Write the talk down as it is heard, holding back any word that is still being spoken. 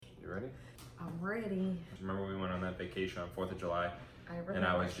Ready? I'm ready. Remember we went on that vacation on 4th of July? I remember. And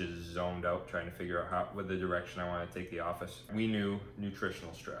I was just zoned out trying to figure out what the direction I want to take the office. We knew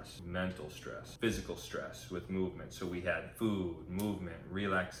nutritional stress, mental stress, physical stress with movement. So we had food, movement,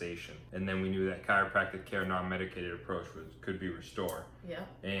 relaxation. And then we knew that chiropractic care non-medicated approach could be Restore. Yeah.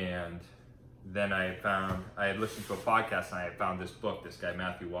 And then I had listened to a podcast and I had found this book, this guy,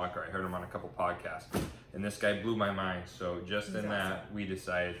 Matthew Walker. I heard him on a couple podcasts. And this guy blew my mind. So just in that, we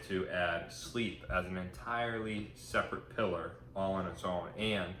decided to add sleep as an entirely separate pillar, all on its own.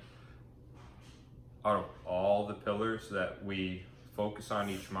 And out of all the pillars that we focus on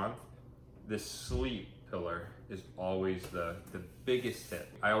each month, this sleep pillar is always the biggest hit.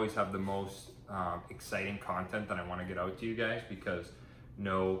 I always have the most exciting content that I want to get out to you guys because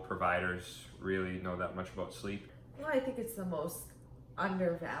no providers really know that much about sleep. Well, I think it's the most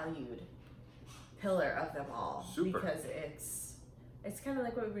undervalued pillar of them all. Super. Because it's kind of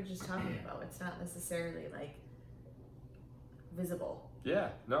like what we were just talking about. It's not necessarily like visible. Yeah,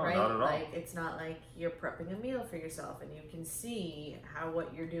 no, right? not at all. Like it's not like you're prepping a meal for yourself and you can see how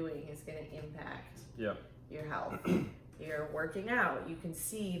what you're doing is going to impact your health. You're working out, you can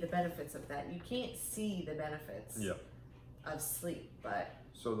see the benefits of that. You can't see the benefits of sleep, but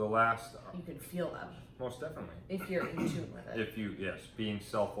so the last you can feel them. Most definitely. If you're in tune with it. If you, yes, being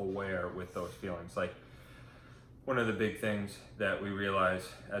self-aware with those feelings. Like one of the big things that we realized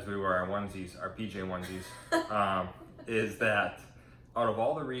as we wear our onesies, our PJ onesies, is that out of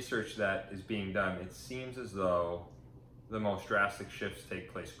all the research that is being done, it seems as though the most drastic shifts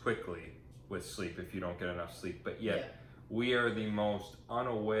take place quickly with sleep if you don't get enough sleep. But yet, we are the most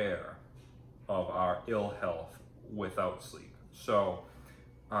unaware of our ill health without sleep. So,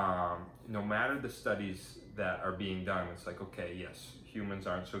 no matter the studies that are being done, it's like, okay, yes, humans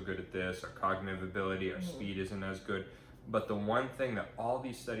aren't so good at this, our cognitive ability, our speed isn't as good. But the one thing that all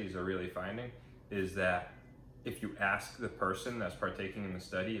these studies are really finding is that if you ask the person that's partaking in the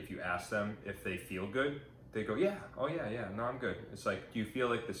study, if you ask them if they feel good, they go, yeah, oh yeah, no, I'm good. It's like, do you feel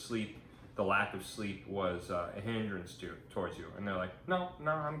like the lack of sleep was a hindrance towards you? And they're like, no,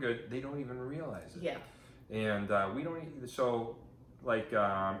 I'm good. They don't even realize it. Yeah. And we don't, so like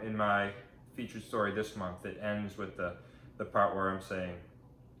in my featured story this month, it ends with the part where I'm saying,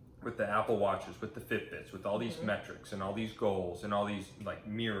 with the Apple Watches, with the Fitbits, with all these metrics and all these goals and all these like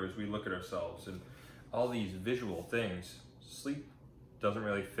mirrors, we look at ourselves and all these visual things, sleep doesn't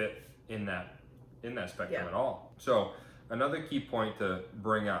really fit in that spectrum at all. So another key point to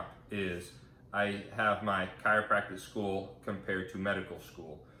bring up is I have my chiropractic school compared to medical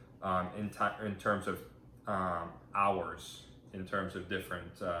school in terms of hours, in terms of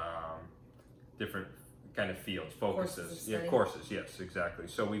different kind of fields, focuses. Courses, yes, exactly.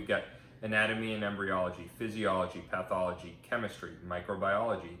 So we've got anatomy and embryology, physiology, pathology, chemistry,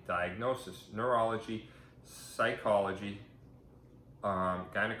 microbiology, diagnosis, neurology, psychology,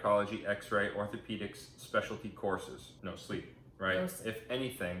 gynecology, x-ray, orthopedics, specialty courses. No sleep, right? No sleep. If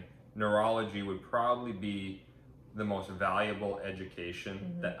anything, neurology would probably be the most valuable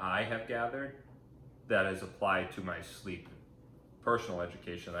education that I have gathered that is applied to my sleep personal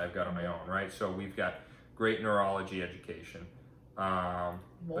education that I've got on my own, right? So we've got great neurology education.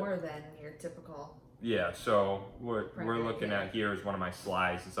 More than your typical. Yeah, so what we're looking at here is one of my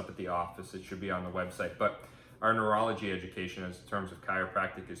slides. It's up at the office. It should be on the website. But our neurology education, in terms of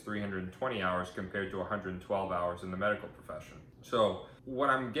chiropractic, is 320 hours compared to 112 hours in the medical profession. So what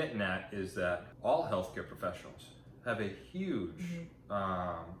I'm getting at is that all healthcare professionals have a huge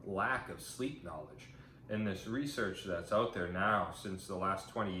lack of sleep knowledge. And this research that's out there now, since the last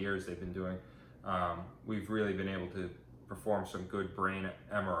 20 years they've been doing, we've really been able to perform some good brain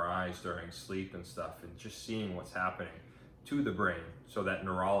MRIs during sleep and stuff, and just seeing what's happening to the brain. So that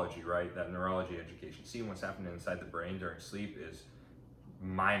neurology, right, that neurology education, seeing what's happening inside the brain during sleep is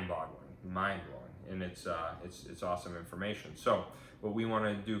mind-boggling, mind-blowing, and it's awesome information. So what we want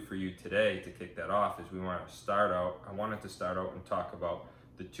to do for you today to kick that off is I wanted to start out and talk about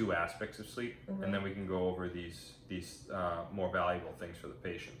the two aspects of sleep, and then we can go over these more valuable things for the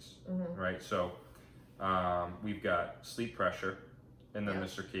patients, right? So we've got sleep pressure and then the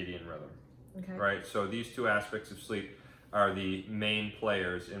circadian rhythm, right? So these two aspects of sleep are the main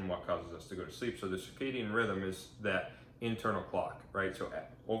players in what causes us to go to sleep. So the circadian rhythm is that internal clock, right? So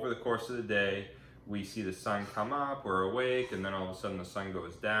over the course of the day, we see the sun come up, we're awake, and then all of a sudden the sun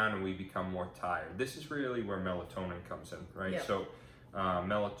goes down and we become more tired. This is really where melatonin comes in, right? So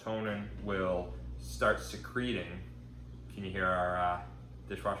melatonin will start secreting. Can you hear our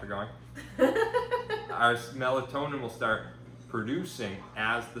dishwasher going? Our melatonin will start producing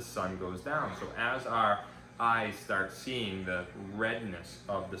as the sun goes down. So as our eyes start seeing the redness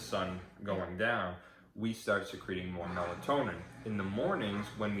of the sun going down, we start secreting more melatonin. In the mornings,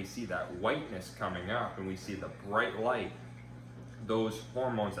 when we see that whiteness coming up and we see the bright light, those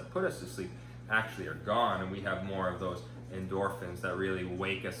hormones that put us to sleep actually are gone, and we have more of those endorphins that really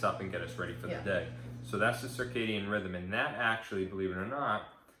wake us up and get us ready for the day. So that's the circadian rhythm, and that actually, believe it or not,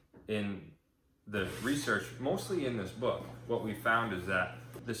 in the research, mostly in this book, what we found is that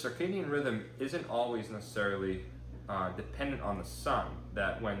the circadian rhythm isn't always necessarily dependent on the sun.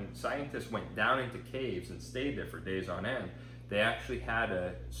 That when scientists went down into caves and stayed there for days on end, they actually had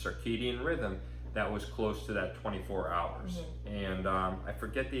a circadian rhythm that was close to that 24 hours. And I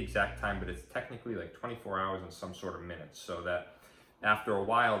forget the exact time, but it's technically like 24 hours and some sort of minutes. So that after a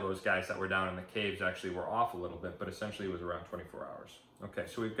while, those guys that were down in the caves actually were off a little bit, but essentially it was around 24 hours. Okay,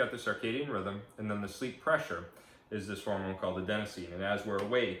 so we've got the circadian rhythm, and then the sleep pressure is this hormone called adenosine. And as we're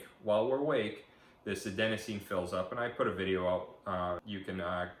awake, while we're awake, this adenosine fills up. And I put a video out. You can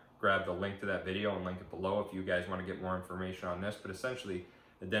grab the link to that video and link it below if you guys want to get more information on this. But essentially,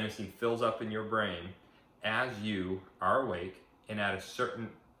 adenosine fills up in your brain as you are awake, and at a certain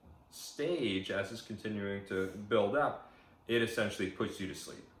stage, as it's continuing to build up, it essentially puts you to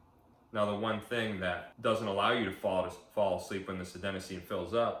sleep. Now, the one thing that doesn't allow you to fall asleep when this adenosine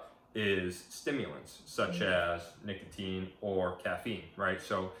fills up is stimulants, such as nicotine or caffeine, right?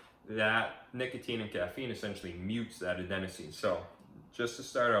 So that nicotine and caffeine essentially mutes that adenosine. So just to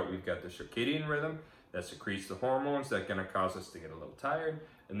start out, we've got the circadian rhythm that secretes the hormones that are going to cause us to get a little tired.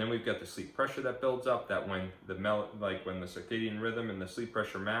 And then we've got the sleep pressure that builds up, that when the when the circadian rhythm and the sleep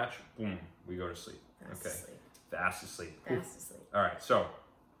pressure match, boom, we go to sleep. Fast asleep. Fast asleep. Fast asleep. All right, so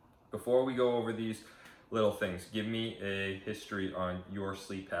before we go over these little things, give me a history on your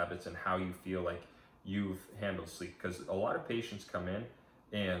sleep habits and how you feel like you've handled sleep. Because a lot of patients come in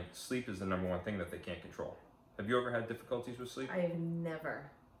and sleep is the number one thing that they can't control. Have you ever had difficulties with sleep? I have never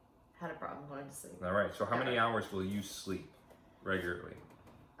had a problem going to sleep. All right, so how many hours will you sleep regularly?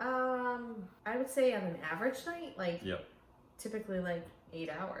 I would say on an average night, like typically like 8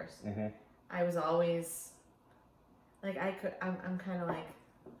 hours. I was always like, I'm kind of like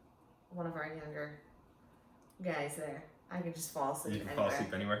one of our younger guys there. I could just fall asleep anywhere. You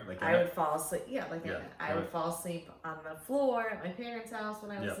can anywhere. fall asleep anywhere? Like I would fall asleep, I would fall asleep on the floor at my parents' house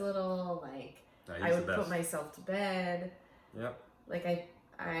when I was little. Like, I would put myself to bed. Like,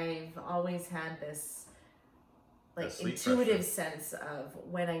 I've always had this like intuitive sense of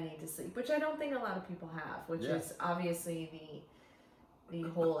when I need to sleep, which I don't think a lot of people have, which is obviously the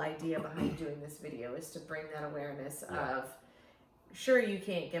whole idea behind doing this video, is to bring that awareness of, sure, you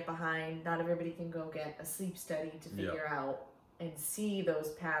can't get behind, not everybody can go get a sleep study to figure out and see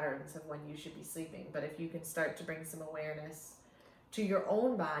those patterns of when you should be sleeping. But if you can start to bring some awareness to your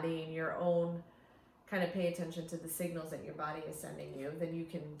own body and your own kind of pay attention to the signals that your body is sending you, then you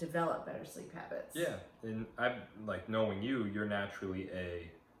can develop better sleep habits. Yeah, and I like knowing you're naturally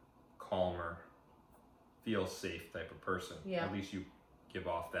a calmer, feel safe type of person. At least you give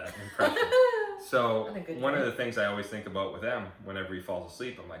off that impression. So one of the things I always think about with M, whenever he falls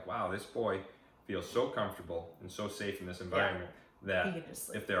asleep, I'm like, wow, this boy feels so comfortable and so safe in this environment that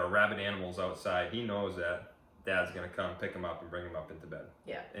if there are rabid animals outside, he knows that Dad's gonna come pick him up and bring him up into bed.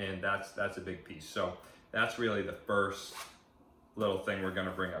 And that's a big piece. So that's really the first little thing we're gonna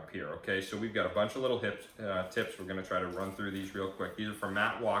bring up here. Okay, so we've got a bunch of little tips. We're gonna try to run through these real quick. These are from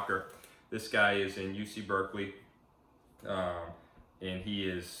Matt Walker. This guy is in UC Berkeley, and he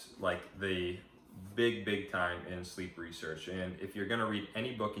is like the big time in sleep research. And if you're gonna read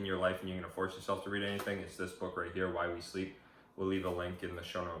any book in your life and you're gonna force yourself to read anything, it's this book right here, Why We Sleep. We'll leave a link in the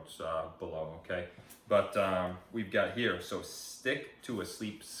show notes below, okay? But we've got here, so stick to a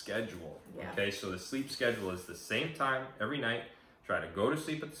sleep schedule, okay? So the sleep schedule is the same time every night. Try to go to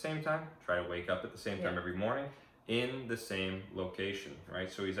sleep at the same time. Try to wake up at the same time every morning in the same location,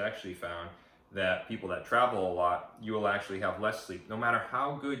 right? So he's actually found that people that travel a lot, you will actually have less sleep. No matter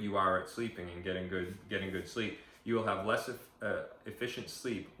how good you are at sleeping and getting good sleep, you will have less efficient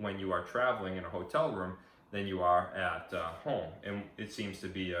sleep when you are traveling in a hotel room than you are at home. And it seems to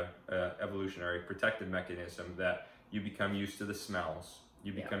be a evolutionary protective mechanism that you become used to the smells,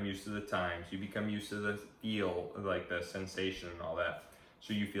 you become used to the times, you become used to the feel, like the sensation and all that.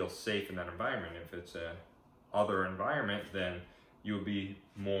 So you feel safe in that environment. If it's a other environment, then you would be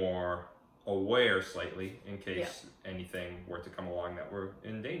more aware slightly in case anything were to come along that would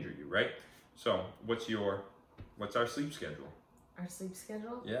endanger you, right? So what's our sleep schedule? Our sleep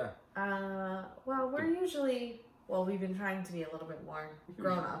schedule? Yeah. Well, we've been trying to be a little bit more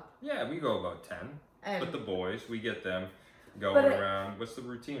grown up. Yeah, we go about 10. But the boys, we get them going around. What's the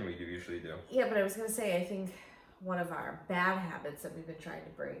routine we usually do? Yeah, but I was gonna say, I think one of our bad habits that we've been trying to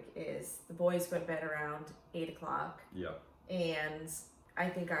break is the boys go to bed around 8 o'clock. Yeah. And I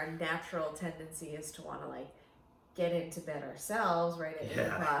think our natural tendency is to want to like get into bed ourselves right at 8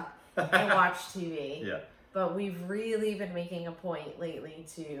 o'clock and watch TV. Yeah. But we've really been making a point lately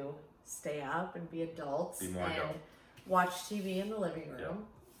to stay up and be adults and watch TV in the living room.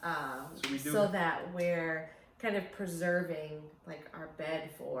 Yeah. So that we're kind of preserving like our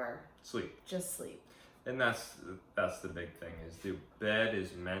bed for sleep. Just sleep. And that's the big thing is the bed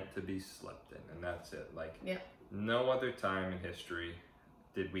is meant to be slept in, and that's it. Like no other time in history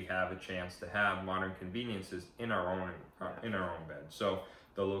did we have a chance to have modern conveniences in our own bed. So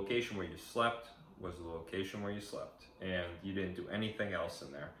the location where you slept was the location where you slept, and you didn't do anything else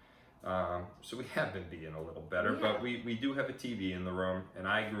in there. So we have been being a little better, but we do have a TV in the room, and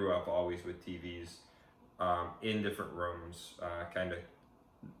I grew up always with TVs in different rooms, kind of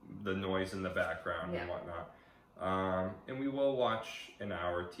the noise in the background and whatnot. And we will watch an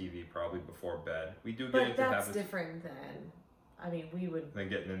hour TV probably before bed. We do get into habits. But that's different than, I mean, we would... Than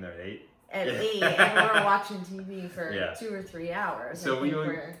getting in there at 8? At 8, and we're watching TV for 2 or 3 hours. So we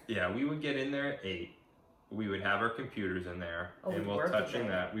would get in there at 8. We would have our computers in there, and we'll touch on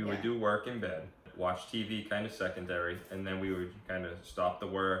that. We would do work in bed, watch TV kind of secondary, and then we would kind of stop the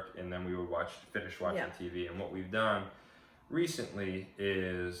work, and then we would finish watching TV. And what we've done recently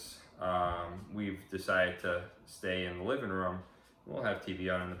is we've decided to stay in the living room. We'll have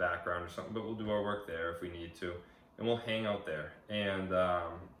TV on in the background or something, but we'll do our work there if we need to, and we'll hang out there. And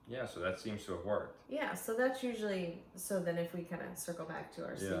so that seems to have worked. Yeah, so that's usually, so then if we kind of circle back to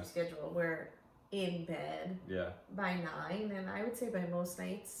our sleep schedule, we're in bed by 9, and I would say by most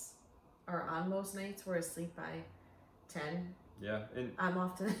nights, or on most nights, we're asleep by 10. Yeah. And I'm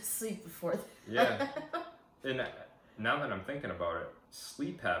often asleep before that. Yeah. And now that I'm thinking about it,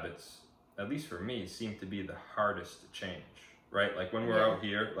 sleep habits, at least for me, seem to be the hardest to change, right? Like when we're out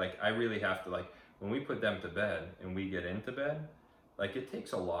here, like I really have to, like when we put them to bed and we get into bed, like it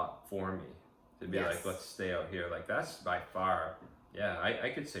takes a lot for me to be like, let's stay out here. Like that's by far,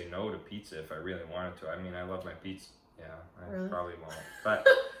 I could say no to pizza if I really wanted to. I mean, I love my pizza. Yeah, I probably won't. But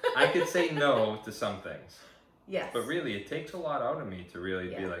I could say no to some things. Yes. But really, it takes a lot out of me to really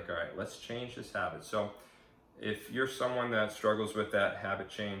be like, all right, let's change this habit. So if you're someone that struggles with that habit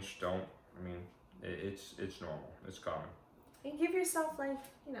change, it's normal. It's common. And give yourself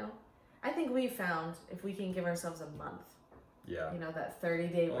I think we found if we can give ourselves a month. Yeah. That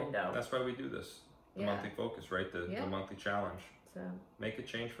 30-day window. That's why we do this. The monthly focus, right? The monthly challenge. So make a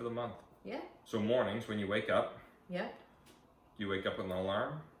change for the month. Yeah. So mornings when you wake up. Yeah. You wake up with an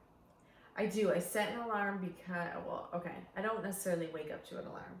alarm? I do. I set an alarm because, I don't necessarily wake up to an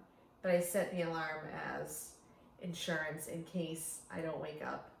alarm, but I set the alarm as insurance in case I don't wake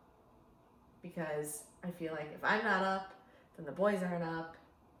up, because I feel like if I'm not up, then the boys aren't up.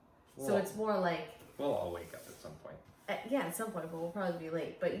 So it's more like... We'll all wake up at some point. At some point, but we'll probably be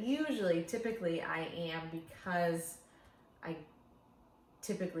late. But typically I am, because I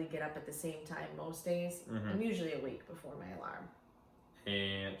typically get up at the same time most days. Mm-hmm. I'm usually awake before my alarm.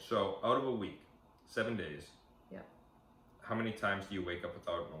 And so out of a week, 7 days. Yep. How many times do you wake up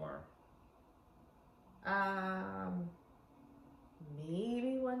without an alarm?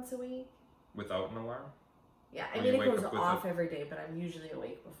 Maybe once a week. Without an alarm? Yeah, I mean it goes off every day, but I'm usually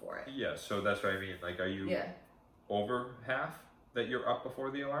awake before it. Yeah, so that's what I mean. Like, are you over half that you're up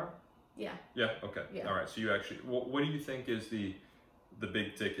before the alarm? Yeah. Yeah, okay. Yeah. All right, so you actually, what do you think is the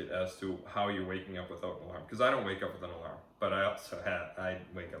big ticket as to how you're waking up without an alarm? Because I don't wake up with an alarm, but I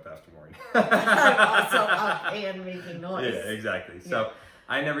wake up after Maureen. I'm also up and making noise. Yeah, exactly. So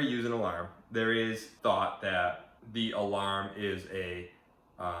I never use an alarm. There is thought that the alarm is a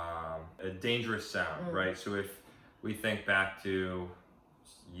dangerous sound, right? So if we think back to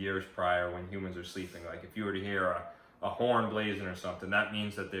years prior when humans are sleeping, like if you were to hear a horn blazing or something, that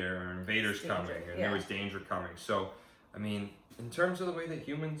means that there are invaders coming and there was danger coming. So, I mean, in terms of the way that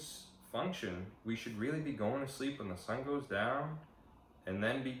humans function, we should really be going to sleep when the sun goes down and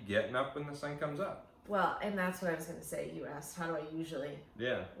then be getting up when the sun comes up. Well, and that's what I was going to say. You asked, how do I usually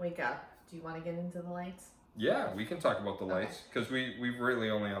wake up? Do you want to get into the lights? Yeah, we can talk about the lights, because we've really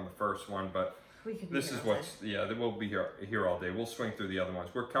only on the first one, but this is what's, we'll be here all day. We'll swing through the other ones.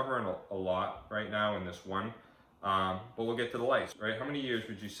 We're covering a lot right now in this one, but we'll get to the lights, right? How many years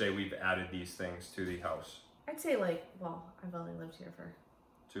would you say we've added these things to the house? I'd say I've only lived here for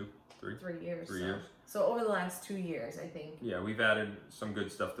 3 years. 3 years. So over the last 2 years, I think. Yeah, we've added some good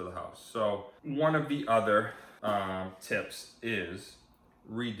stuff to the house. So one of the other tips is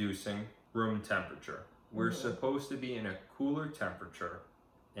reducing room temperature. we're supposed to be in a cooler temperature,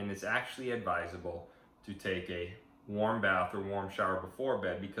 and it's actually advisable to take a warm bath or warm shower before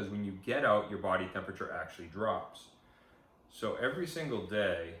bed, because when you get out, your body temperature actually drops. So every single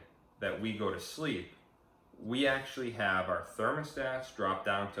day that we go to sleep, we actually have our thermostats drop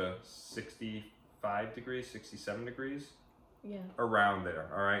down to 65 degrees, 67 degrees, around there,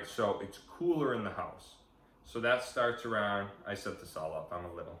 all right? So it's cooler in the house. So that starts around, I set this all up, I'm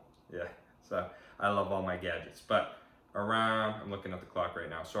a little, so I love all my gadgets, but around, I'm looking at the clock right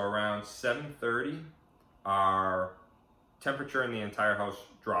now, so around 7:30, our temperature in the entire house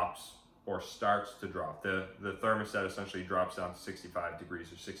drops or starts to drop. The thermostat essentially drops down to 65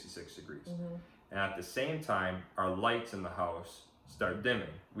 degrees or 66 degrees. And at the same time, our lights in the house start dimming.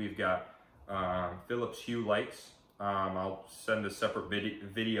 We've got Philips Hue lights. I'll send a separate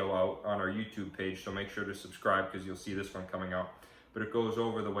video out on our YouTube page, so make sure to subscribe because you'll see this one coming out. But it goes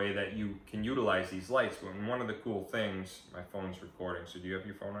over the way that you can utilize these lights. And one of the cool things, my phone's recording, so do you have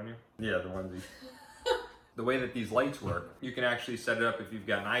your phone on you? Yeah, the onesie. The way that these lights work, you can actually set it up if you've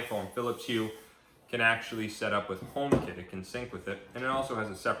got an iPhone. Philips Hue can actually set up with HomeKit. It can sync with it. And it also has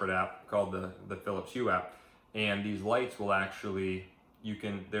a separate app called the Philips Hue app. And these lights will actually,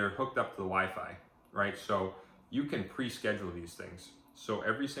 they're hooked up to the Wi-Fi, right? So you can pre-schedule these things. So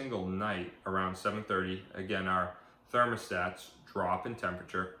every single night around 7:30, again, our thermostats drop in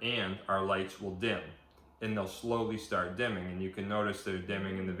temperature and our lights will dim. And they'll slowly start dimming. And you can notice they're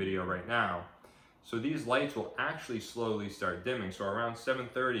dimming in the video right now. So these lights will actually slowly start dimming. So around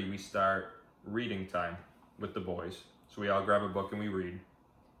 7:30, we start reading time with the boys. So we all grab a book and we read.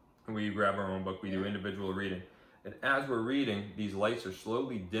 And we grab our own book, we do individual reading. And as we're reading, these lights are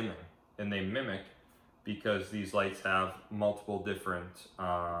slowly dimming. And they mimic, because these lights have multiple different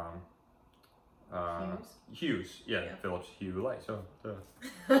hues. Yeah, Philips Hue lights. So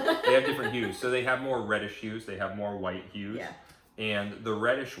they have different hues. So they have more reddish hues, they have more white hues. Yeah. And the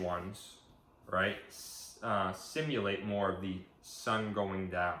reddish ones, right, simulate more of the sun going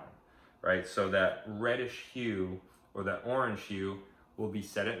down, right? So that reddish hue or that orange hue will be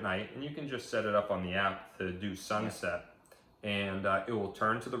set at night, and you can just set it up on the app to do sunset, and it will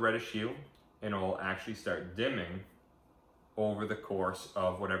turn to the reddish hue, and it will actually start dimming over the course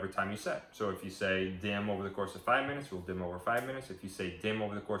of whatever time you set. So if you say dim over the course of 5 minutes, it will dim over 5 minutes. If you say dim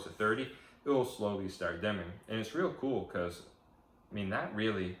over the course of 30, it will slowly start dimming. And it's real cool because, I mean, that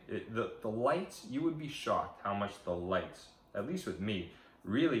really, the lights, you would be shocked how much the lights, at least with me,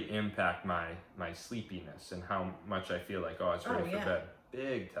 really impact my sleepiness and how much I feel like, oh, it's ready for bed.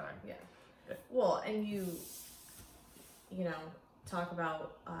 Big time. Yeah. Well, and you know, talk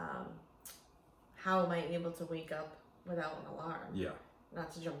about how am I able to wake up without an alarm? Yeah.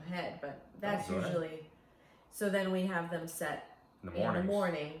 Not to jump ahead, but that's usually, so then we have them set in the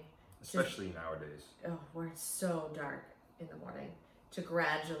morning. Especially nowadays. Oh, where it's so dark in the morning, to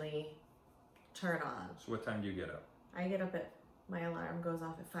gradually turn on. So what time do you get up? I get up at, my alarm goes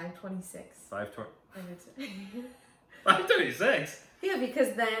off at 5:26. 5:20. 5:26? Yeah,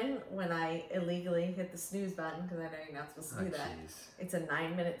 because then when I illegally hit the snooze button, because I know you're not supposed to do that, it's a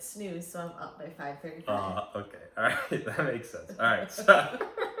 9-minute snooze, so I'm up by 5:35. Okay, all right, that makes sense. All right, so.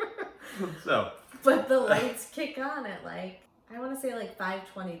 But the lights kick on at like, I want to say like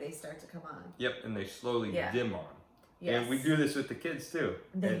 5:20 they start to come on. Yep, and they slowly dim on. Yes. And we do this with the kids too.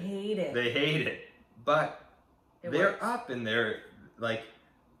 They hate it. They hate it. But they're up and they're like,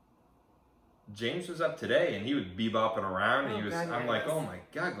 James was up today and he would be bopping around and I'm like, oh my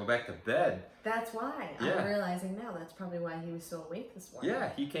God, go back to bed. That's why. I'm realizing now that's probably why he was so awake this morning.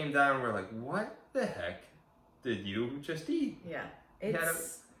 Yeah, he came down and we're like, what the heck did you just eat? Yeah.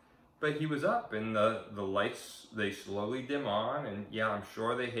 But he was up and the lights, they slowly dim on, and yeah, I'm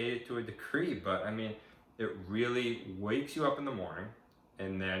sure they hate it to a degree, but I mean, it really wakes you up in the morning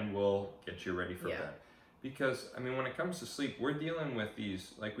and then will get you ready for bed. Because, I mean, when it comes to sleep, we're dealing with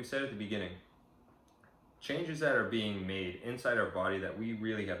these, like we said at the beginning, changes that are being made inside our body that we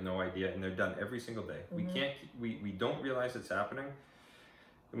really have no idea, and they're done every single day. We don't realize it's happening,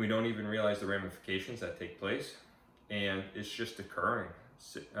 and we don't even realize the ramifications that take place, and it's just occurring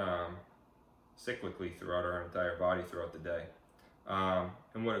cyclically throughout our entire body throughout the day.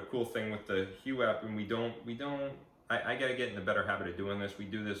 And what a cool thing with the Hue app, and I gotta get in the better habit of doing this. We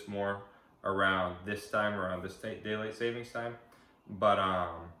do this more around this time, around this daylight savings time, but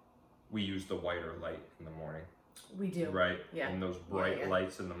we use the whiter light in the morning. We do. Right? Yeah. And those bright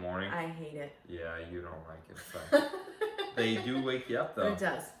lights in the morning. I hate it. Yeah, you don't like it. But they do wake you up though. It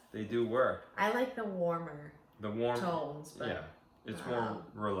does. They do work. I like the warmer tones. But, yeah. It's more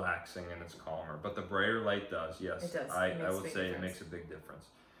relaxing and it's calmer. But the brighter light does, yes. It does. I would say it makes a big difference.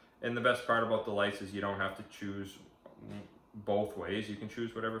 And the best part about the lights is you don't have to choose both ways. You can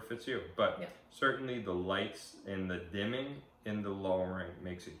choose whatever fits you. But certainly the lights and the dimming and the lowering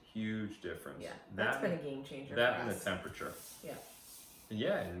makes a huge difference. Yeah, that's been a game changer for That us. and the temperature. Yeah.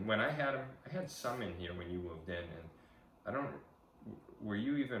 Yeah, and when I had them, I had some in here when you moved in, and were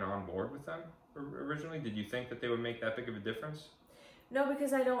you even on board with them originally? Did you think that they would make that big of a difference? No,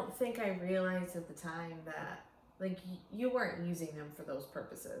 because I don't think I realized at the time that, like, you weren't using them for those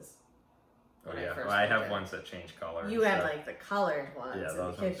purposes. Oh yeah, well, I have ones that change color. You had like the colored ones in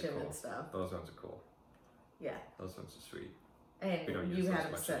the kitchen cool. and stuff. Those ones are cool. Yeah. Those ones are sweet. And you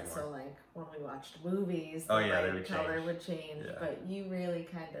had them set so like when we watched movies, the light color would change. Yeah. But you really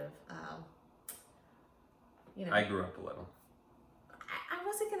kind of, you know. I grew up a little. I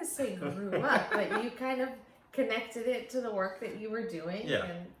wasn't gonna say grew up, but you kind of connected it to the work that you were doing. Yeah.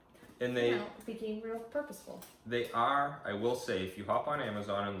 And they became real purposeful. They are, I will say, if you hop on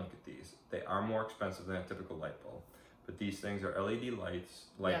Amazon and look at these, they are more expensive than a typical light bulb. But these things are LED light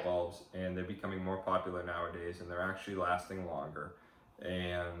bulbs, and they're becoming more popular nowadays, and they're actually lasting longer.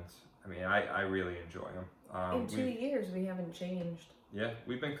 And I mean, I really enjoy them. In 2 years, we haven't changed. Yeah,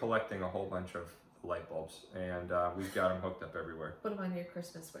 we've been collecting a whole bunch of light bulbs, and we've got them hooked up everywhere. Put them on your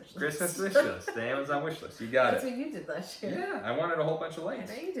Christmas wish list. Christmas wish list, the Amazon wish list. You got That's what you did last year. Yeah, I wanted a whole bunch of lights.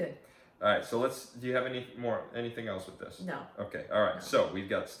 I know you did. All right, so do you have anything else with this? No. Okay, all right, so we've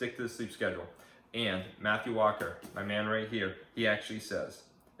got stick to the sleep schedule. And Matthew Walker, my man right here, he actually says,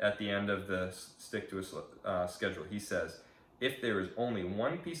 at the end of the stick to a schedule, he says, if there is only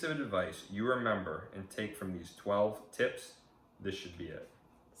one piece of advice you remember and take from these 12 tips, this should be it.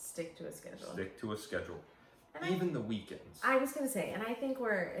 Stick to a schedule. Stick to a schedule. And even the weekends. I was going to say, and I think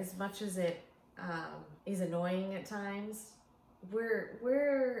as much as it is annoying at times,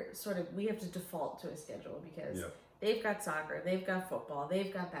 we're sort of, we have to default to a schedule because they've got soccer, they've got football,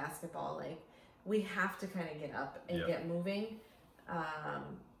 they've got basketball. Like, we have to kind of get up and get moving.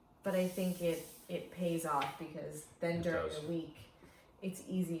 But I think it pays off because then during the week, it's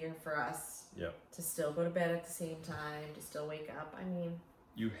easier for us to still go to bed at the same time, to still wake up. I mean,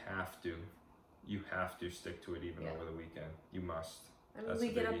 you have to stick to it even over the weekend. You must. I mean, we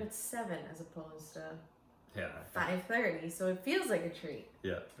get up at 7 as opposed to 5:30, so it feels like a treat.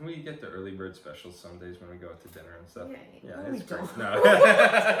 Yeah, and we get the early bird specials some days when we go out to dinner and stuff. It's great. No.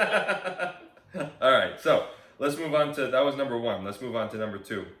 All right, so let's move on to, that was number 1. Let's move on to number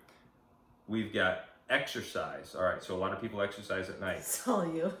 2. We've got exercise. All right, so a lot of people exercise at night. It's all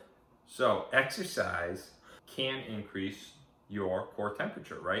you. So exercise can increase your core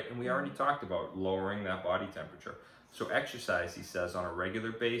temperature, right? And we already talked about lowering that body temperature. So exercise, he says, on a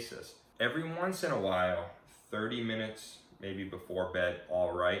regular basis. Every once in a while, 30 minutes maybe before bed,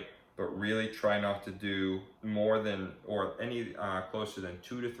 all right, but really try not to do more than, or any closer than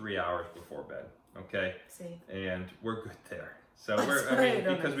 2 to 3 hours before bed, okay? See. And we're good there. So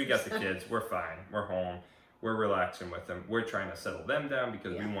because we got the kids, we're fine, we're home, we're relaxing with them. We're trying to settle them down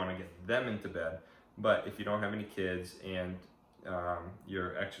because we want to get them into bed. But if you don't have any kids and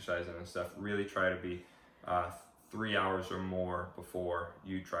you're exercising and stuff, really try to be 3 hours or more before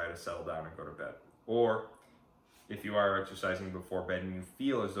you try to settle down and go to bed. Or if you are exercising before bed and you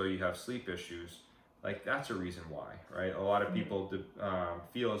feel as though you have sleep issues, like that's a reason why, right? A lot of people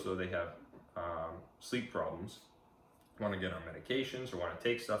feel as though they have sleep problems, want to get on medications or want to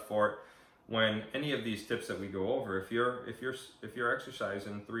take stuff for it. When any of these tips that we go over, if you're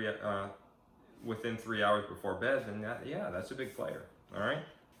exercising within 3 hours before bed, then that's a big player.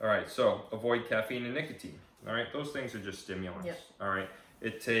 All right. So avoid caffeine and nicotine. All right, those things are just stimulants. Yep. All right,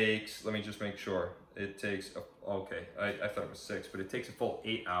 it takes, let me just make sure, it takes, I thought it was 6, but it takes a full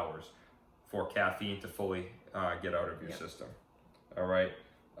 8 hours for caffeine to fully get out of your system. All right,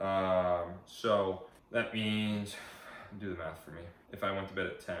 so that means, do the math for me. If I went to bed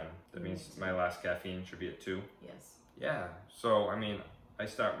at 10, that means my last caffeine should be at 2? Yes. Yeah, so I mean, I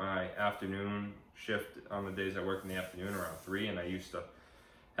start my afternoon shift on the days I work in the afternoon around 3, and I used to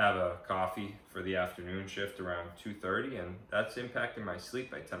have a coffee for the afternoon shift around 2:30, and that's impacting my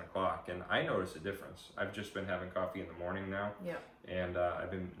sleep by 10 o'clock. And I notice a difference. I've just been having coffee in the morning now, and I've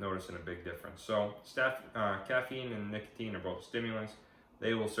been noticing a big difference. So caffeine and nicotine are both stimulants.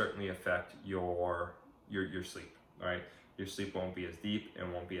 They will certainly affect your sleep. All right, your sleep won't be as deep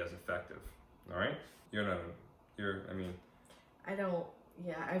and won't be as effective. All right, I don't.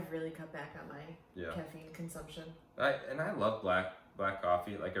 Yeah, I've really cut back on my caffeine consumption. I love black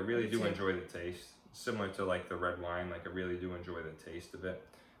coffee. Like, I really do enjoy the taste. Similar to like the red wine, like I really do enjoy the taste of it.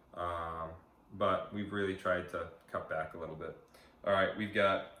 But we've really tried to cut back a little bit. All right, we've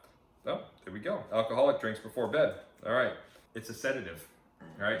got, there we go. Alcoholic drinks before bed. All right, it's a sedative.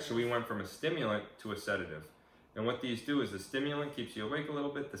 All right, so we went from a stimulant to a sedative. And what these do is the stimulant keeps you awake a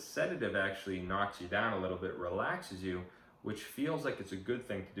little bit. The sedative actually knocks you down a little bit, relaxes you, which feels like it's a good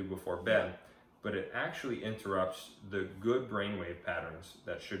thing to do before bed, but it actually interrupts the good brainwave patterns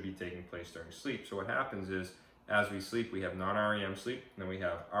that should be taking place during sleep. So what happens is, as we sleep, we have non-REM sleep, and then we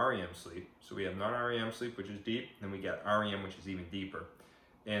have REM sleep. So we have non-REM sleep, which is deep, and then we get REM, which is even deeper.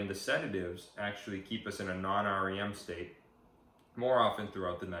 And the sedatives actually keep us in a non-REM state more often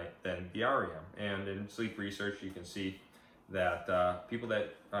throughout the night than the REM. And in sleep research, you can see that people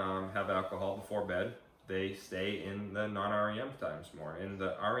that have alcohol before bed, they stay in the non-REM times more. And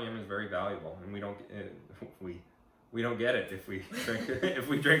the REM is very valuable, and we don't get it if we drink if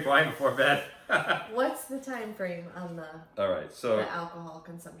we drink wine before bed. What's the time frame on the the alcohol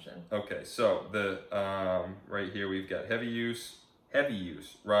consumption? Okay, so the right here we've got heavy use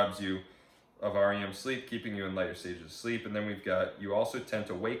robs you of REM sleep, keeping you in lighter stages of sleep. And then we've got, you also tend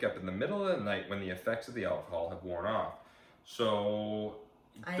to wake up in the middle of the night when the effects of the alcohol have worn off. So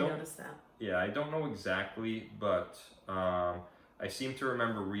I noticed that. Yeah, I don't know exactly, but I seem to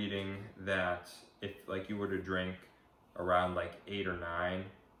remember reading that if like you were to drink around like 8 or 9,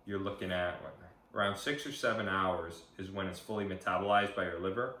 you're looking at around 6 or 7 hours is when it's fully metabolized by your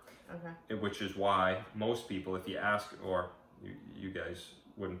liver. Okay. Which is why most people, if you ask, or you guys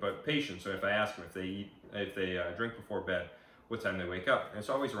wouldn't, but patients, so if I ask them if they drink before bed, what time they wake up, and it's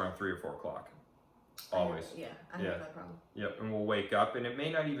always around 3 or 4 o'clock. Always. I have that problem. Yep, and we'll wake up, and it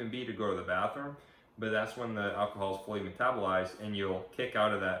may not even be to go to the bathroom, but that's when the alcohol is fully metabolized, and you'll kick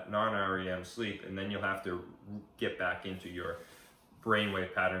out of that non-REM sleep, and then you'll have to get back into your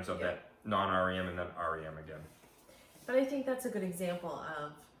brainwave patterns of that non-REM and then REM again. But I think that's a good example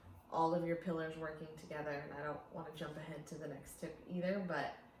of all of your pillars working together, and I don't want to jump ahead to the next tip either,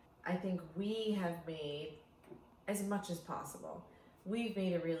 but I think we have made, as much as possible, we've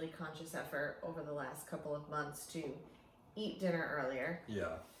made a really conscious effort over the last couple of months to eat dinner earlier.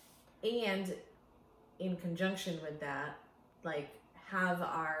 Yeah. And in conjunction with that, like, have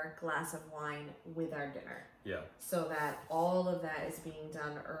our glass of wine with our dinner. Yeah. So that all of that is being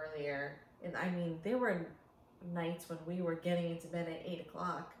done earlier. And I mean, there were nights when we were getting into bed at 8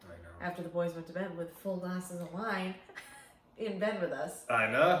 o'clock. I know. After the boys went to bed with full glasses of wine in bed with us. I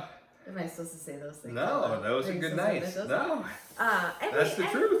know. Am I supposed to say those things? No, those are good nights. No. That's the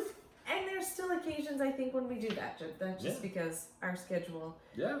truth. And there's still occasions, I think, when we do that. That's just because our schedule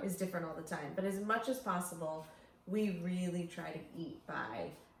is different all the time. But as much as possible, we really try to eat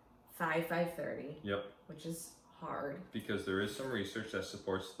by 5:30. Yep. Which is hard. Because there is some research that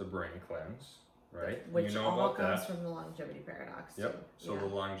supports the brain cleanse, right? Which all comes from the longevity paradox. Yep. Too. So the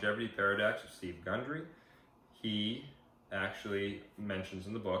longevity paradox of Steve Gundry, he actually mentions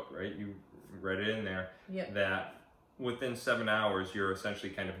in the book, right? You read it in there, that within 7 hours, you're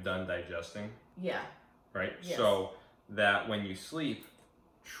essentially kind of done digesting. Yeah. Right? Yes. So that when you sleep,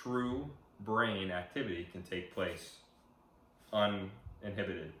 true brain activity can take place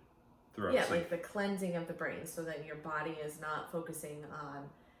uninhibited throughout sleep. Yeah, like the cleansing of the brain so that your body is not focusing on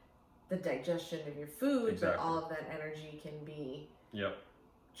the digestion of your food, but all of that energy can be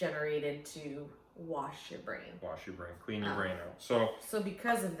generated to wash your brain. Clean your brain out. So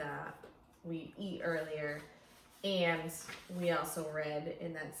because of that, we eat earlier, and we also read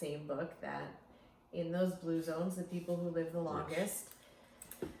in that same book that in those blue zones, the people who live the longest,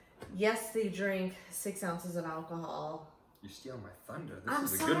 yes, they drink 6 ounces of alcohol. You're stealing my thunder.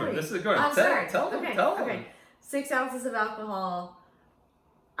 This is a good one. This is a good one. Tell them. Okay. 6 ounces of alcohol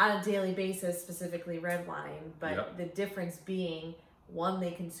on a daily basis, specifically red wine, but the difference being, one,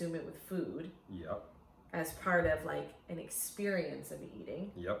 they consume it with food. Yep. As part of like an experience of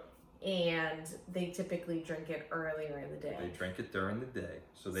eating. Yep. And they typically drink it earlier in the day. They drink it during the day.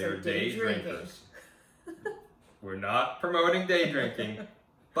 So they are day drinkers. We're not promoting day drinking,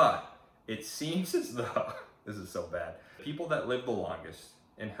 but it seems as though, this is so bad, people that live the longest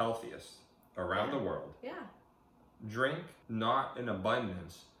and healthiest around the world drink not in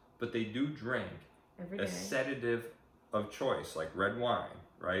abundance, but they do drink a sedative of choice, like red wine,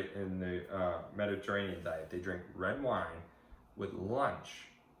 right? In the Mediterranean diet, they drink red wine with lunch,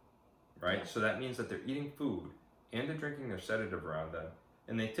 right? Yeah. So that means that they're eating food and they're drinking their sedative around then,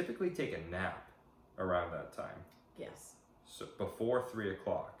 and they typically take a nap around that time. Yes. So before 3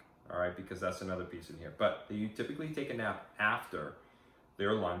 o'clock, all right, because that's another piece in here. But you typically take a nap after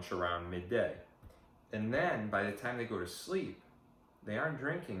their lunch around midday. And then by the time they go to sleep, they aren't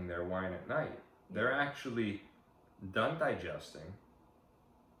drinking their wine at night. They're actually done digesting,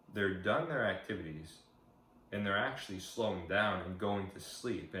 they're done their activities, and they're actually slowing down and going to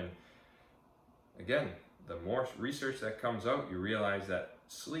sleep. And again, the more research that comes out, you realize that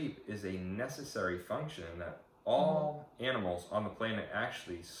sleep is a necessary function and that all animals on the planet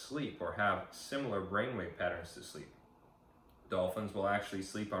actually sleep or have similar brainwave patterns to sleep. Dolphins will actually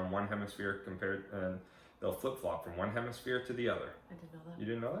sleep on one hemisphere and they'll flip-flop from one hemisphere to the other. I didn't know that. You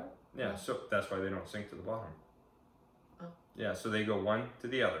didn't know that? Yeah, No. so that's why they don't sink to the bottom. Oh. Yeah, so they go one to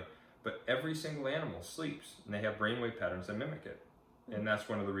the other. But every single animal sleeps, and they have brainwave patterns that mimic it. And that's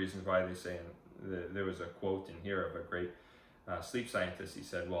one of the reasons why they say, there was a quote in here of a great sleep scientist. He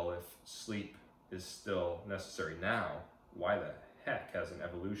said, well, if sleep is still necessary now, why the heck hasn't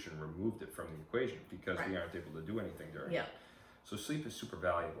evolution removed it from the equation? Because we aren't able to do anything during it. So sleep is super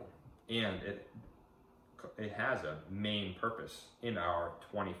valuable, and it has a main purpose in our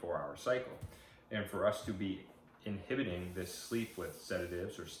 24-hour cycle. And for us to be inhibiting this sleep with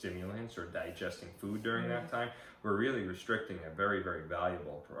sedatives or stimulants or digesting food during that time, we're really restricting a very, very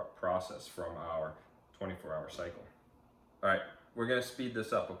valuable process from our 24-hour cycle. All right, we're gonna speed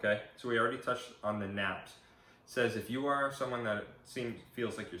this up, okay? So we already touched on the naps. It says if you are someone that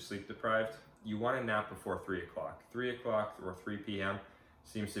feels like you're sleep deprived, you want to nap before 3 o'clock. 3 o'clock or 3 p.m.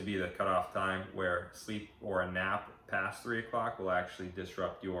 seems to be the cutoff time where sleep or a nap past 3 o'clock will actually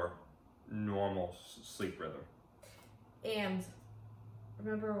disrupt your normal sleep rhythm. And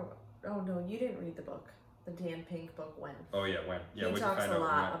remember, oh no, you didn't read the book, the Dan Pink book, When. Oh yeah, When. Yeah, he talks a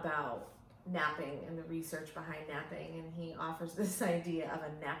lot about napping and the research behind napping, and he offers this idea of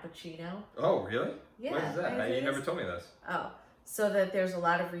a nappuccino. Oh really? Yeah. What is that? You never told me this. Oh, so that there's a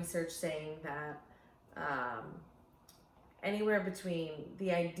lot of research saying that anywhere between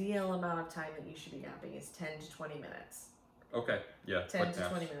the ideal amount of time that you should be napping is 10 to 20 minutes. Okay, yeah. 10 to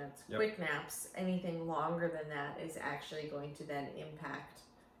 20 minutes. Yep. Quick naps, anything longer than that is actually going to then impact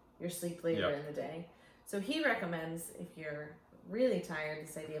your sleep later in the day. So he recommends, if you're really tired,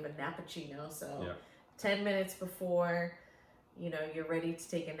 this idea of a nappuccino. So 10 minutes before, you're ready to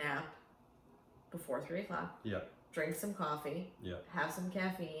take a nap, before 3 o'clock. Drink some coffee. Have some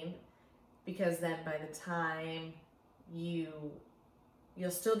caffeine, because then by the time you'll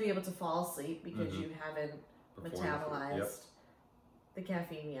still be able to fall asleep because you haven't metabolized the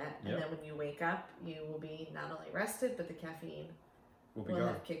caffeine yet, and then when you wake up, you will be not only rested, but the caffeine will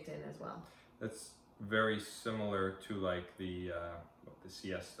have kicked in as well. That's very similar to like the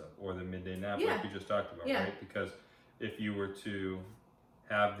siesta or the midday nap, like we just talked about, right? Because if you were to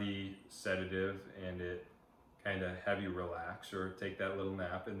have the sedative and it kind of have you relax or take that little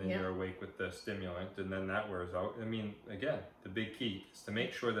nap, and then you're awake with the stimulant, and then that wears out. I mean, again, the big key is to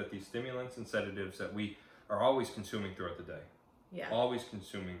make sure that these stimulants and sedatives that we are always consuming throughout the day, always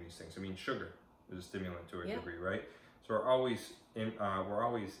consuming these things. I mean, sugar is a stimulant to a degree, right? So we're always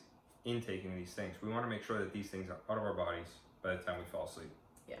intaking these things. We want to make sure that these things are out of our bodies by the time we fall asleep,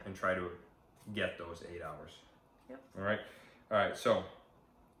 and try to get those 8 hours. All right. So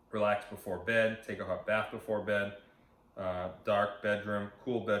relax before bed, take a hot bath before bed, dark bedroom,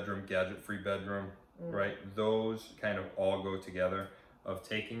 cool bedroom, gadget-free bedroom, right? Those kind of all go together, of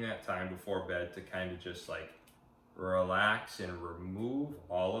taking that time before bed to kind of just like relax and remove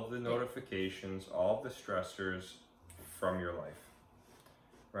all of the notifications, all of the stressors from your life,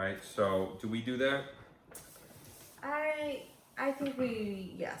 right? So do we do that? I think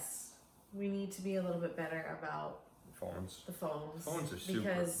we need to be a little bit better about the phones. Phones are super.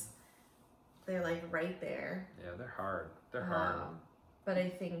 Because they're like right there. Yeah, they're hard. They're hard. But I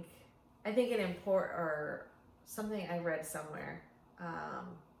think or something I read somewhere,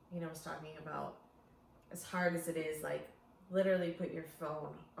 was talking about, as hard as it is, like literally put your phone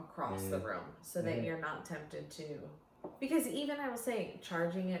across the room so that you're not tempted to. Because even, I will say,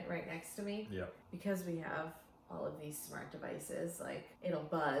 charging it right next to me, because we have all of these smart devices, like it'll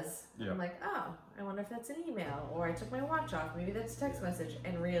buzz. I'm like, oh, I wonder if that's an email, or I took my watch off, maybe that's a text message,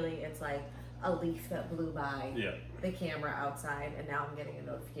 and really it's like a leaf that blew by the camera outside, and now I'm getting a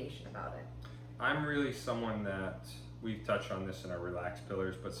notification about it. I'm really someone that, we've touched on this in our relax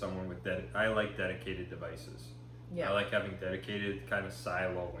pillars, but someone with I like dedicated devices. I like having dedicated kind of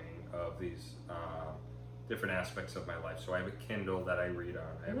siloing of these different aspects of my life. So I have a Kindle that I read on.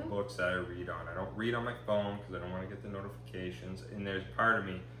 I have books that I read on. I don't read on my phone because I don't want to get the notifications. And there's part of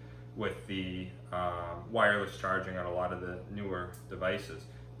me with the wireless charging on a lot of the newer devices.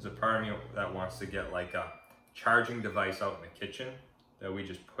 There's a part of me that wants to get like a charging device out in the kitchen that we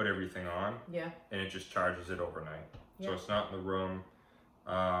just put everything on, and it just charges it overnight. So it's not in the room.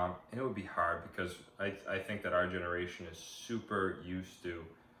 And it would be hard because I think that our generation is super used to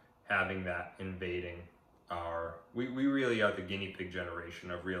having that invading we really are the guinea pig generation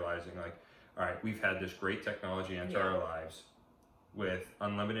of realizing, like, all right, we've had this great technology enter our lives. with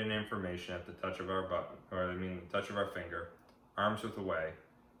unlimited information at the touch of our button, or I mean the touch of our finger, arm's width away,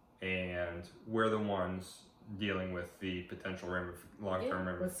 and we're the ones dealing with the potential long-term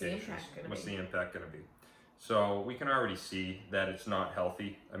ramifications. What's the impact going to be? So we can already see that it's not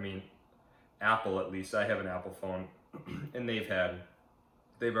healthy. I mean, Apple, at least, I have an Apple phone, and they've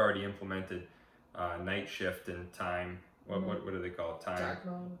already implemented night shift and time. What do they call it? Time. Dark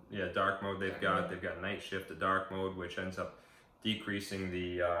mode. Yeah, dark mode. They've got night shift to dark mode, which ends up decreasing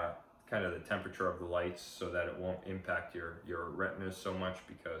the kind of the temperature of the lights so that it won't impact your retinas so much,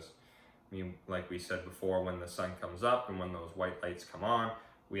 because I mean, like we said before, when the sun comes up and when those white lights come on,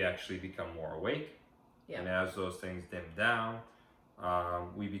 we actually become more awake. Yeah. And as those things dim down,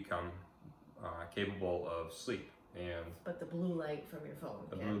 we become capable of sleep. But the blue light from your phone.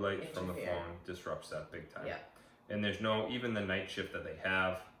 The blue light from the phone disrupts that big time. Yeah. And there's even the night shift that they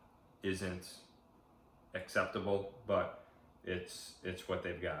have isn't acceptable, but it's what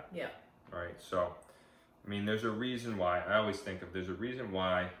they've got. Yeah. All right. So, I mean, there's a reason why there's a reason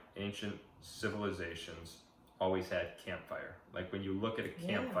why ancient civilizations always had campfire. Like when you look at a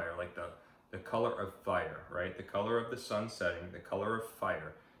campfire, like the color of fire, right? The color of the sun setting, the color of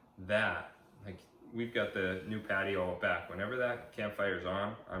fire, that, like, we've got the new patio back. Whenever that campfire's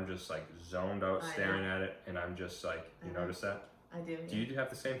on, I'm just like zoned out staring at it, and I'm just like, you notice that? I do. Do you have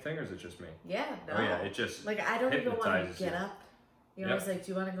the same thing, or is it just me? Yeah, no. Oh yeah, it just like I don't even want to get up. You're always like,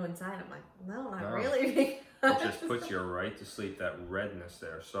 do you want to go inside? I'm like, no, not really. It just puts you right to sleep, that redness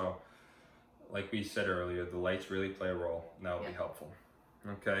there. So, like we said earlier, the lights really play a role, and that will be helpful.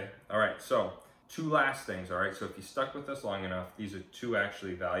 Okay, all right, so 2 last things, all right? So if you stuck with us long enough, these are 2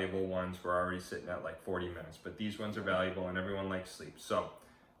 actually valuable ones. We're already sitting at like 40 minutes, but these ones are valuable, and everyone likes sleep. So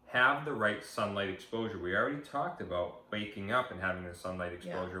have the right sunlight exposure. We already talked about waking up and having the sunlight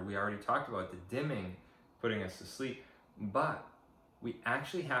exposure. We already talked about the dimming putting us to sleep, but we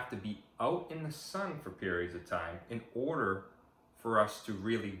actually have to be out in the sun for periods of time in order for us to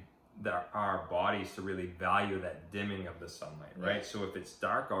really, our bodies to really value that dimming of the sunlight, right? So if it's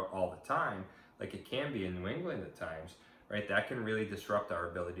dark out all the time, like it can be in New England at times, right, that can really disrupt our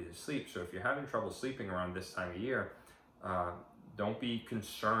ability to sleep. So if you're having trouble sleeping around this time of year, don't be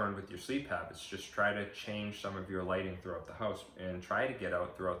concerned with your sleep habits. Just try to change some of your lighting throughout the house and try to get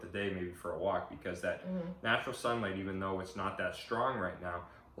out throughout the day, maybe for a walk, because that natural sunlight, even though it's not that strong right now,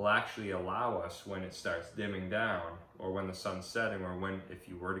 will actually allow us, when it starts dimming down, or when the sun's setting, or when, if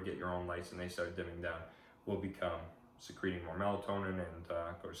you were to get your own lights and they start dimming down, we'll become secreting more melatonin and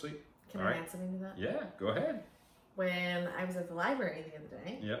go to sleep. Can I add something to that? Yeah, go ahead. When I was at the library the other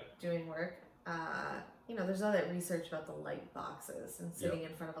day, doing work, you know, there's all that research about the light boxes and sitting in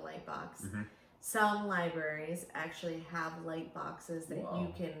front of a light box. Some libraries actually have light boxes that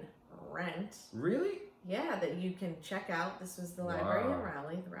you can rent. Really? Yeah, that you can check out. This was the library in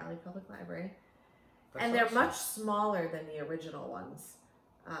Raleigh, the Raleigh Public Library. That's and they're much smaller than the original ones.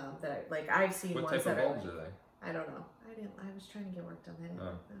 That I've seen what ones type that of bulbs are they? I don't know. I was trying to get work done. I didn't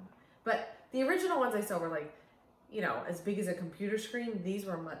know. But the original ones I saw were like, you know, as big as a computer screen. These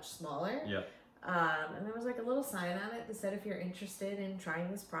were much smaller. Yeah. And there was like a little sign on it that said, if you're interested in trying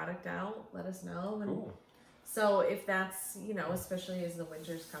this product out, let us know. And cool. So if that's, you know, especially as the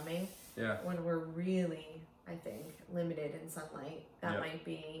winter's coming, when we're really, I think, limited in sunlight, that might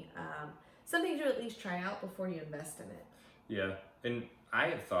be something to at least try out before you invest in it. Yeah. And I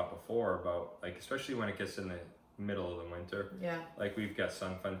have thought before about, like, especially when it gets in the middle of the winter. Yeah. Like, we've got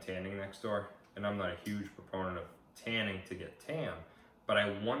Sun Fun Tanning next door, and I'm not a huge proponent of tanning to get tan, but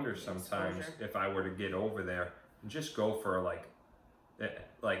I wonder sometimes if I were to get over there and just go for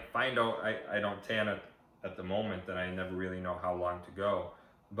find out I don't tan at the moment, then I never really know how long to go.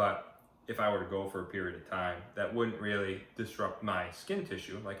 But if I were to go for a period of time, that wouldn't really disrupt my skin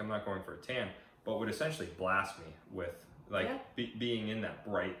tissue. Like, I'm not going for a tan, but would essentially blast me with being in that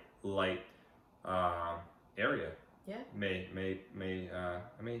bright light area. Yeah. I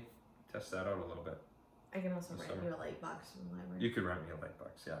may test that out a little bit. I can also rent you a light box from the library. You could rent me a light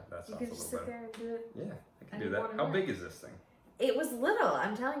box. Yeah, that sounds a little better. You could just sit there and do it. Yeah, I can do that. How big is this thing? It was little.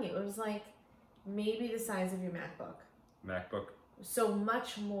 I'm telling you, it was like maybe the size of your MacBook. MacBook. So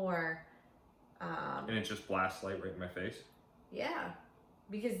much more. And it just blasts light right in my face. Yeah,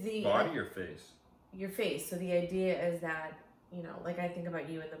 because the body or face. Your face. So the idea is that, you know, like I think about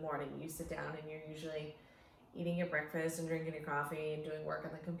you in the morning. You sit down and you're usually eating your breakfast and drinking your coffee and doing work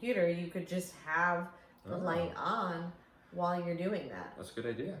on the computer. You could just have the light on while you're doing that. That's a good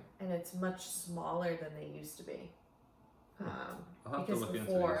idea. And it's much smaller than they used to be. Because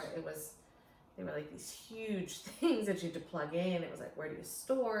before they were like these huge things that you had to plug in. It was like, where do you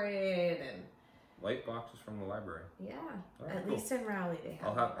store it? And light boxes from the library. Yeah, Right, at cool. least in Raleigh they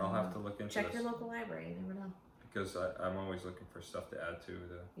have. I'll have to look into Check this. your local library. You never know. Because I'm always looking for stuff to add to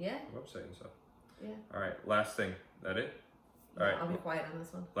the website and stuff. Yeah. All right, last thing. That it? All right. I'll be quiet on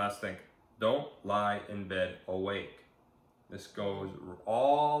this one. Last thing. Don't lie in bed awake. This goes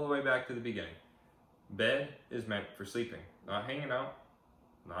all the way back to the beginning. Bed is meant for sleeping, not hanging out,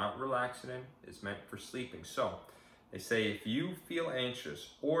 not relaxing in. It's meant for sleeping. So they say if you feel anxious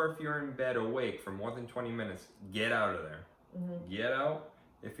or if you're in bed awake for more than 20 minutes, get out of there. Mm-hmm. Get out.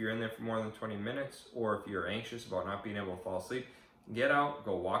 If you're in there for more than 20 minutes, or if you're anxious about not being able to fall asleep, get out,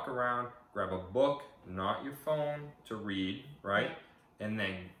 go walk around, grab a book, not your phone, to read, right? And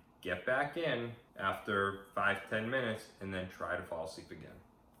then get back in after 5-10 minutes and then try to fall asleep again.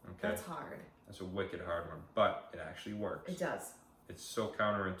 Okay? That's hard. That's a wicked hard one, but it actually works. It does. It's so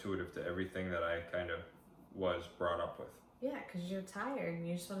counterintuitive to everything that I kind of was brought up with. Yeah, because you're tired and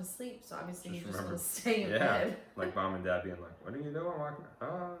you just want to sleep, so obviously you just remember, want to stay in bed. Like mom and dad being like, what are you doing? Walking?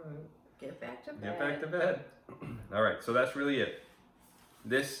 Oh, Get back to bed. get back to bed. All right, so that's really it.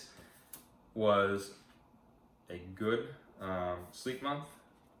 This was a good sleep month.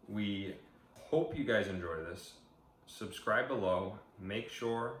 We hope you guys enjoy this. Subscribe below. Make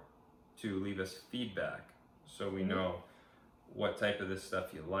sure to leave us feedback so we know what type of this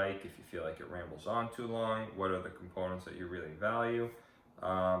stuff you like, if you feel like it rambles on too long, what are the components that you really value,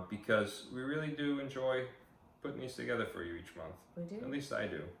 because we really do enjoy putting these together for you each month. We do. At least I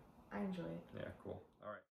do. I enjoy it. Yeah, cool. All right.